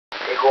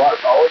Eco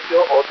Alfa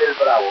 8, Hotel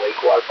Bravo,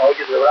 Eco Alfa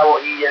 8 de Bravo,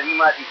 India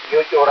Lima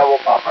 18 Bravo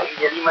Papa,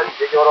 India Lima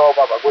 18 Bravo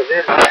Papa, ¿puede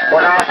ser?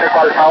 Buenas, Eco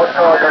Alfa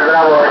 8, Hotel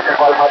Bravo,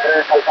 Eco Alfa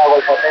 3, Alfa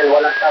Golf Hotel,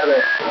 buenas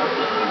tardes.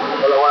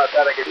 Hola, buenas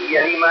tardes, que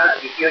India Lima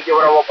 18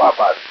 Bravo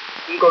Papa,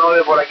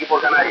 5-9 por aquí por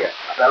Canarias.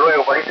 Hasta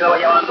luego, por ahí se lo va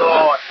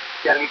llamando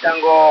Charlie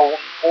Tango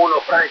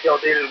 1, Francia,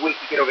 Hotel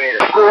Whisky, creo que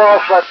era. Eco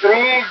Alfa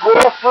 3,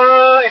 Golf,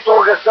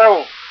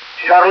 interrogação.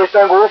 Charlie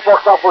Tango 1,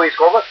 Fox Alpha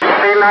Whiskey, over.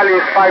 Signal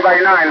is 5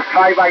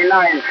 by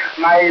 9.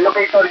 My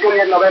locator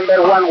Juliet November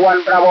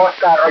 11 Bravo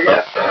Oscar,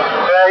 Roger.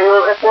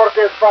 Your report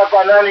is 5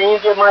 by 9,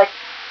 India Mike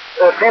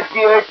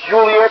 58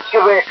 Juliet,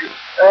 Quebec.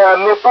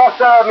 Me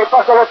passa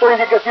o motor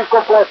indicativo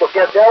completo, que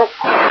é Del?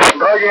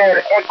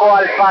 Roger, Eco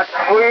Alpha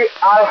 3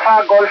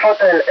 Alpha Golf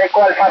Hotel,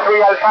 Eco Alpha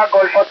 3 Alpha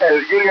Golf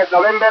Hotel, Juliet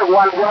November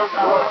 11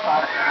 Bravo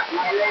Oscar.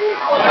 My name is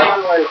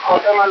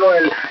José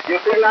Manuel. Your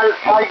signal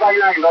 5 by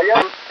 9,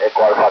 Roger.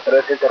 Eco Alfa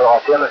 3,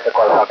 interrogaciones,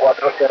 Eco Alfa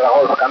 4, Sierra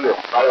Golf, cambio.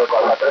 Vale, Eco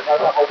Alfa 3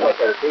 Alpha Golf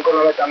Hotel,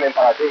 5-9 también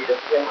para ti, yo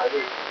estoy en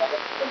Madrid.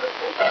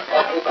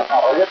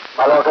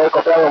 Vale, ok,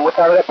 copiado,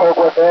 muchas gracias por el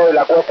QSL,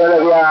 la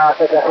QSL vía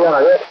asociación,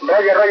 ayer.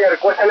 Roger,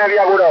 QSL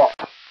vía Buró.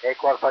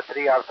 Eco Alpha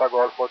 3 Alpha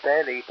Golf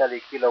Hotel,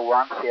 Italy Kilo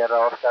 1 Sierra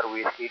Oscar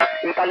Whiskey.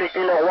 Italy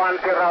Kilo 1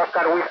 Sierra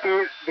Oscar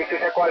Whiskey, this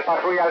is Eco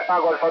Alpha 3 Alpha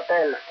Golf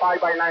Hotel,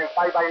 5 by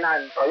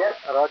 9,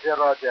 Roger?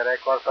 Roger,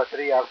 Eco Alpha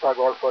 3 Alpha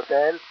Golf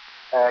Hotel,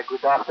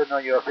 good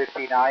afternoon, you're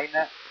 59,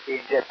 in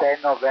Japan,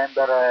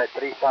 November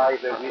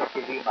 35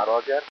 Whiskey Lima,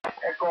 Roger.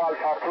 Eco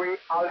Alpha 3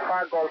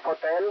 Alpha Golf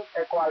Hotel,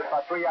 Eco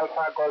Alpha 3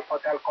 Alpha Golf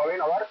Hotel, calling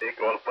over.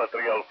 Eco Alpha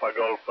 3 Alpha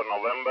Golf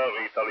November,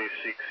 Italy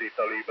 6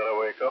 Italy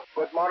Bravo Echo.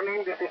 Good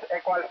morning, this is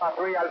Eco Alpha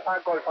 3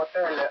 Alpha Golf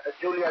Hotel,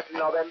 Juliet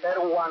November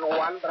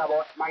 11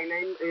 Bravo. My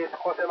name is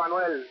José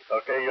Manuel.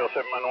 Okay,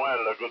 José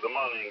Manuel, good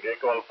morning.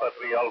 Eco Alpha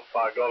 3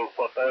 Alpha Golf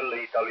Hotel,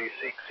 Italy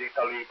 6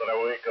 Italy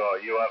Bravo Echo.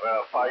 You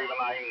are 59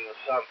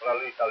 Central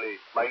Italy.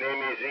 My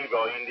name is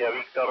Ivo, India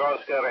Victor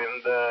Oscar,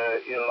 and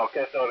your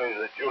locator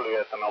is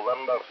Juliet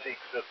November 6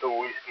 to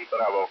Whiskey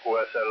Bravo,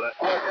 QSL.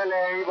 QSL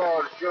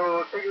Ivo,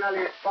 your signal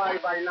is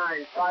 5 by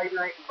 9, 5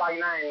 by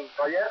 9,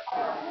 Roger?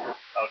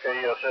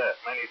 Okay, José,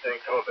 many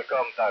thanks for the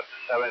contact.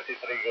 73,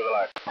 good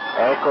luck.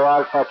 Eco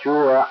Alpha 2,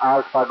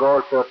 Alpha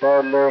Golf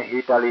Hotel,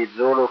 Italy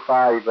Zulu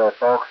 5,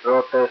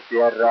 Foxtrot,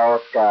 Sierra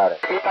Oscar.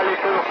 Italy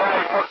Zulu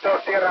 5,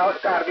 Foxtrot, Sierra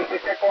Oscar, this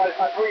is Eco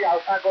Alpha 3,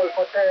 Alpha Golf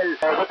Hotel.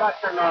 Good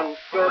afternoon,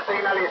 your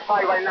signal is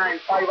 5 by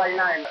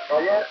 9,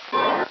 Roger?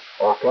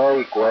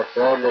 Okay,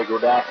 QSL,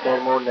 good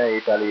afternoon,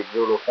 Italy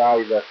Zulu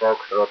 5,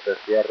 Foxtrot,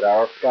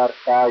 Sierra Oscar,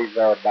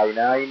 5 by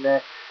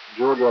 9,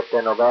 Juliet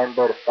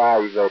November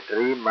 5,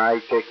 3,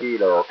 Mike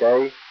Kilo,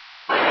 okay?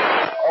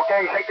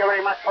 Okay, thank you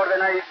very much for the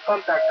nice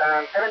contact,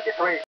 and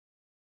 73.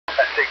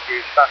 Thank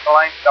you,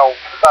 Satellite Golf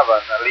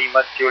 7,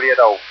 Lima Juliet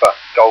Alpha.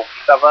 Golf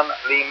 7,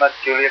 Lima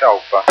Juliet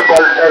Alpha.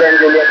 Golf 7,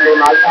 Juliet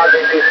Lima Alpha,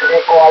 this is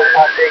Eco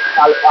Alpha 6,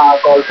 Alpha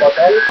Golf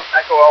Hotel.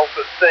 Echo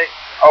Alpha 6,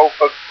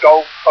 Alpha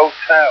Golf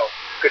Hotel.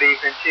 Good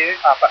evening to you.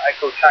 Papa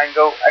Echo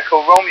Tango,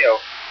 Echo Romeo.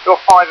 You're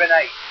 5 and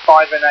 8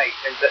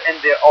 into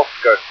India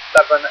Oscar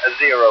 70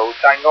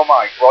 Tango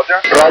Mike.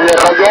 Roger?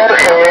 Roger,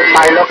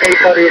 my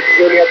locator is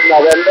Juliet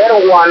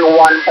November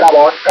 11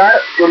 Bravo Oscar.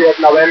 Juliet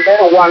November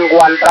 11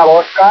 Bravo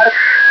Oscar.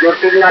 Your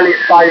signal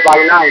is 5 by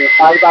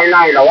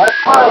 9, over.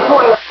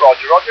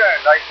 Roger,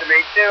 nice to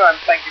meet you and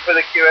thank you for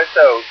the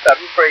QSO.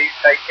 7-3,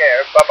 take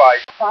care, bye-bye.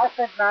 5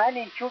 and 9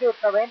 in Juliet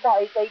November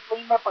 88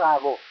 Lima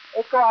Bravo.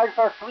 Echo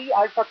Alpha 3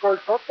 Alpha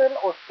Golf Hotel,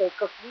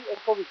 Echo 3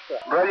 Echo Victor.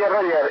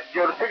 Roger,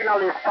 your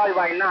signal is 5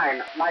 by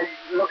 9. My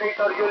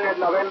locator Juliet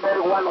November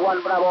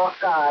 11 Bravo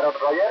Oscar,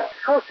 Roger.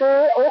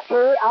 Jose,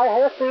 okay, I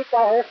have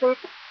it.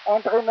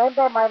 And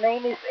remember, my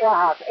name is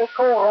EA3AGH.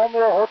 Echo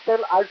Romeo Hotel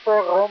Alpha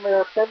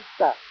Romeo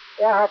Delta.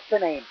 EA3AGH the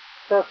name.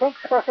 So thanks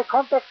for the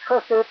contact,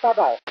 Jose.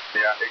 Bye-bye.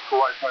 Yeah, Echo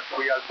Alpha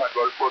 3 Alpha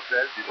Golf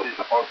Hotel. This is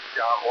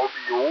Oscar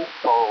Romeo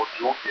for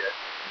Juliet.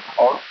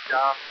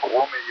 Oscar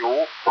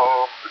Romeo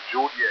for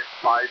Juliet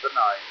 5-9,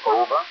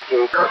 over.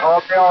 Oscar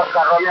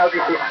Romeo,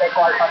 this is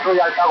Echo Alpha 3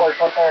 Alpha Golf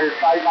Hotel,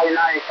 5 by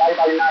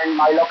 9,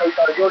 my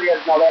locator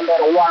Juliet November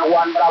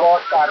 11 Bravo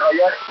Oscar,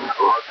 Roger.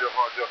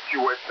 Roger,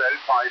 QSL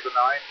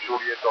 5-9,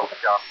 Juliet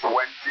Oscar 20,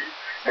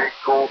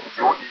 Echo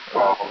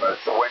Uniform,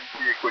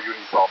 20 Echo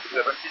Uniform,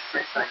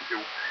 73, thank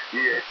you.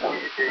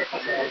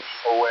 EA3AGH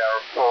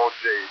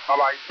OR4J,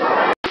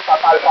 bye-bye.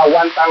 Papa Alpha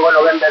 1 Tango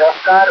November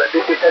Oscar,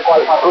 this is Echo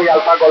Alpha 3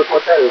 Alpha Golf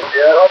Hotel.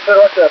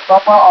 Roger,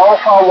 Papa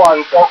Alpha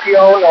 1,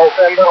 Tokyo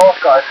November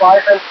Oscar,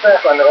 5 and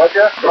 7,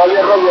 Roger.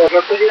 Roger, the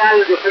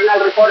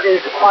signal report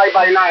is 5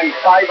 by 9,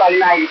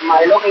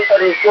 my locator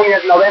is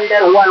Juliet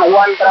November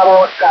 11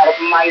 Bravo Oscar,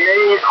 my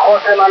name is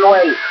Jose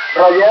Manuel.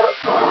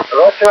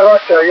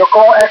 Roger, you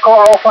call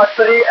Echo Alpha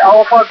 3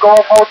 Alpha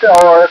Golf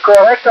Hotel,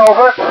 correct,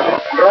 over?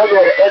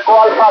 Roger, Echo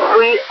Alpha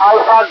 3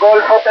 Alpha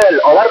Golf Hotel,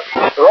 over.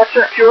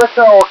 Roger,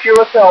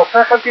 QSL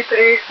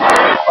 73.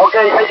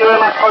 Okay, thank you very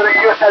much for the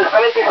QSL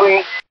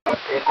 73.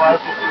 Echo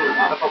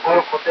Alpha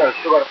Golf Hotel,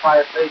 Sugar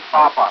 5 8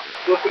 Papa.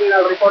 Your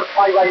signal report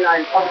 5 by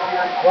 9,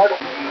 what?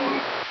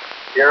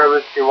 Sierra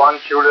Whiskey 1,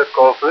 Juliet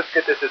Golf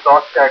Whiskey, this is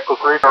Oscar Echo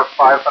Corridor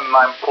 5 and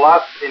 9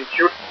 plus in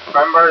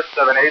November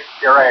 78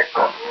 Sierra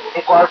Echo.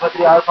 Echo Alpha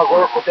 3 Alpha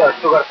Golf Hotel,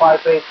 Sugar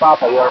 58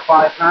 Papa, you are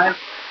 59,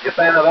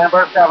 Japan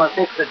November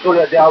 76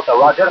 Juliet Delta,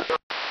 Roger.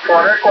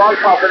 For Echo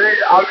Alpha 3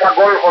 Alpha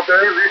Golf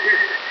Hotel, this is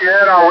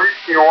Sierra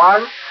Whiskey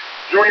 1,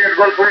 Juliet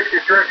Golf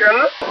Whiskey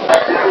Turtle.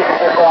 This is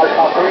Echo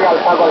Alpha 3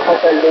 Alpha Golf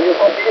Hotel, do you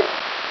copy?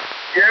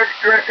 Yes,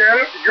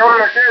 Turtle,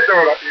 your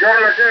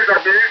locator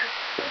please.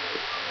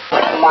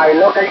 My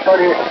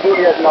locator is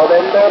Juliet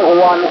November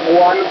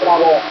 11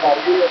 Bravo Oscar,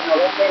 Juliet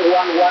November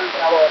 11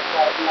 Bravo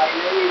Oscar. My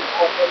name is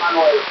Jose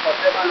Manuel,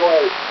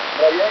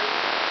 Roger,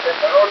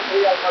 Petrol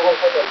 3 Alpha Golf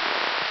Hotel.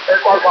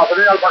 Echo Alpha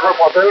 3 Alpha Golf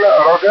Hotel,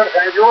 Roger,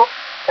 thank you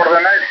for the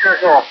nice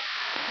schedule.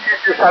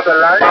 Keep you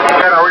satellite,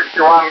 Sierra Whiskey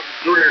 1,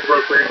 Juliet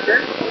Golf Whiskey.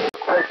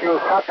 Thank you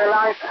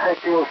satellite,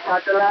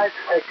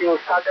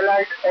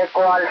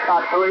 Echo Alpha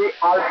 3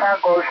 Alpha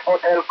Golf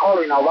Hotel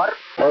calling over.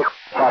 Echo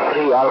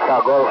 3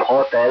 Alpha Golf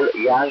Hotel,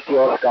 Yankee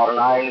Oscar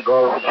 9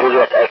 Golf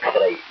Juliet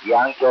X-Ray.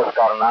 Yankee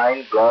Oscar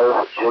 9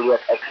 Golf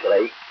Juliet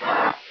X-Ray.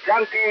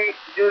 Yankee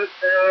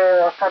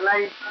Oscar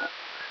 9,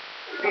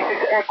 this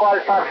is Echo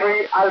Alpha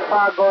 3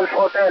 Alpha Golf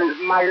Hotel.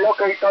 My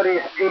locator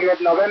is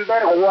Juliet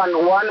November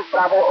 11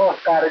 Bravo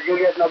Oscar.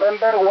 Juliet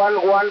November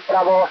 11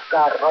 Bravo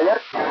Oscar. Roger?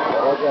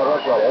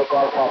 Roger. Echo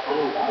Alpha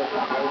 3.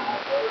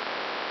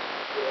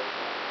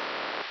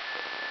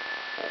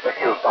 Thank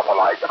you,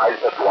 satellite,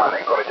 I-1,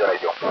 encourage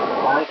radio.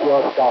 Yankee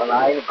Oscar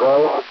 9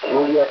 Golf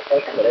Juliet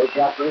X-Ray.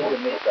 Just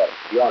listen, mister.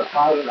 You are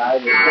 59,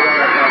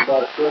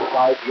 number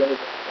 25 unit.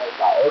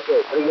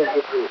 Okay,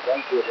 previously free.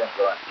 Thank you,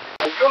 gentlemen.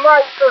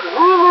 United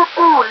Zulu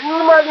 2,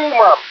 Lima.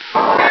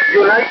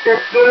 United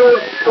Zulu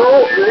 2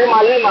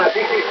 Lima.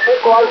 This is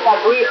Echo Alpha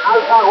 3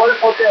 Alpha Golf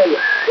Hotel.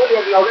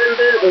 Juliet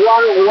November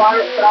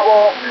 11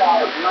 Bravo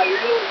Oscar. My name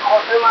is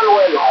Jose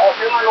Manuel,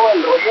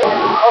 Roger.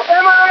 Jose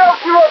Manuel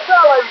Kilo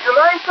Charlie,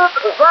 United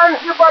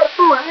Zanzibar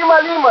 2, Lima.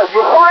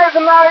 You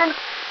 59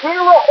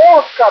 Kilo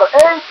Oscar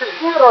 80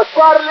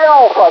 Charlie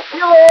Alpha.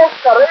 Kilo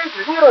Oscar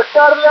 80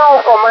 Charlie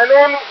Alpha. My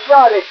name is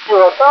Yarek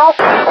Kilo.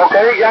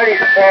 Okay, Yarek,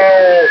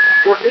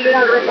 your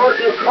signal report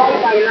is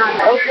 5 by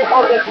 9. Thank you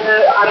for the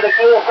and the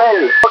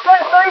QSL. Okay,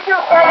 thank you,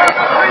 sir.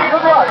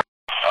 Good luck.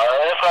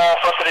 Echo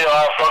Alpha 3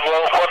 Alpha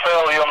Golf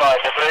Hotel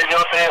United, Radio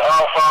 3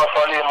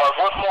 Alpha Lima,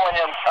 good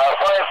morning,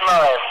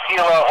 59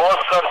 Kilo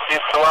Oscar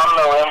 61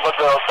 November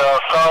Delta,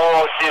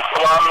 KO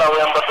 61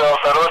 November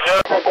Delta, Roger.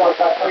 Echo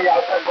Alpha 3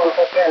 Alpha Golf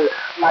Hotel,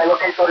 my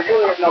locator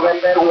Juliet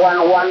November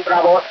 11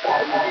 Bravo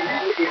Oscar.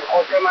 Is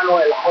Jose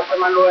Manuel,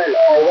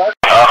 over.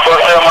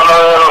 Jose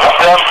Manuel,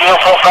 thank you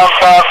for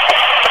contact.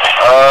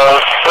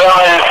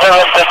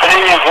 73,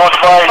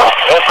 goodbye.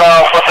 Echo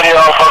Alpha 3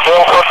 Alpha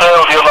Golf Hotel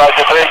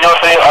United, Radio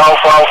 3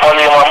 Alpha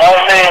Lima. My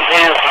name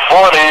is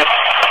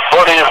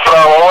Boris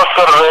Bravo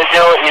Oscar,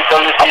 Radio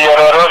Italy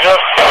Sierra, Roger.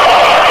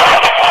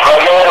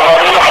 Roger,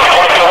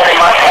 thank you very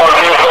much for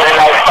this very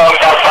nice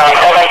contact and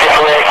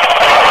 73.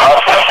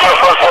 Thank you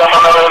for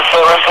Manuel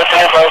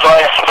 73,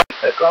 bye-bye.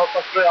 Echo Alpha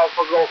 3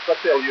 Alpha Golf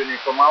Hotel,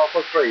 Uniform Alpha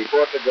 3,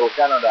 Portugal,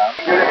 Canada.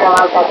 Uniform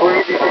Alpha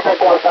 3, this is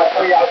Echo Alpha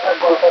 3 Alpha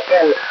Golf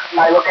Hotel.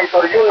 My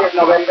locator Juliet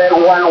November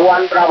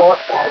 11 Bravo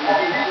Oscar.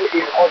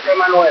 Is Jose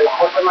Manuel,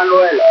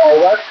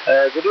 over.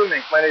 Good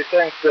evening, many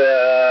thanks.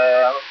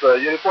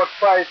 You report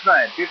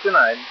 59,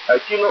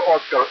 Kilo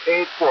Oscar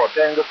 84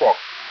 Tango Fox.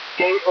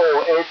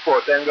 KO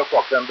 84 Tango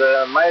Fox, and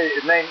my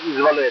name is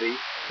Valery.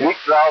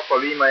 Victor Alpha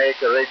Lima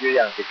Echo Radio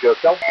Yankee.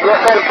 QSL?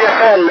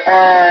 QSL,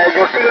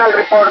 your signal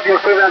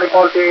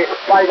report is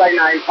 5 by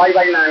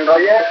 9,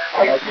 Roger.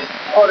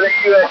 For the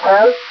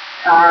QSL,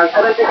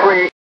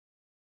 73.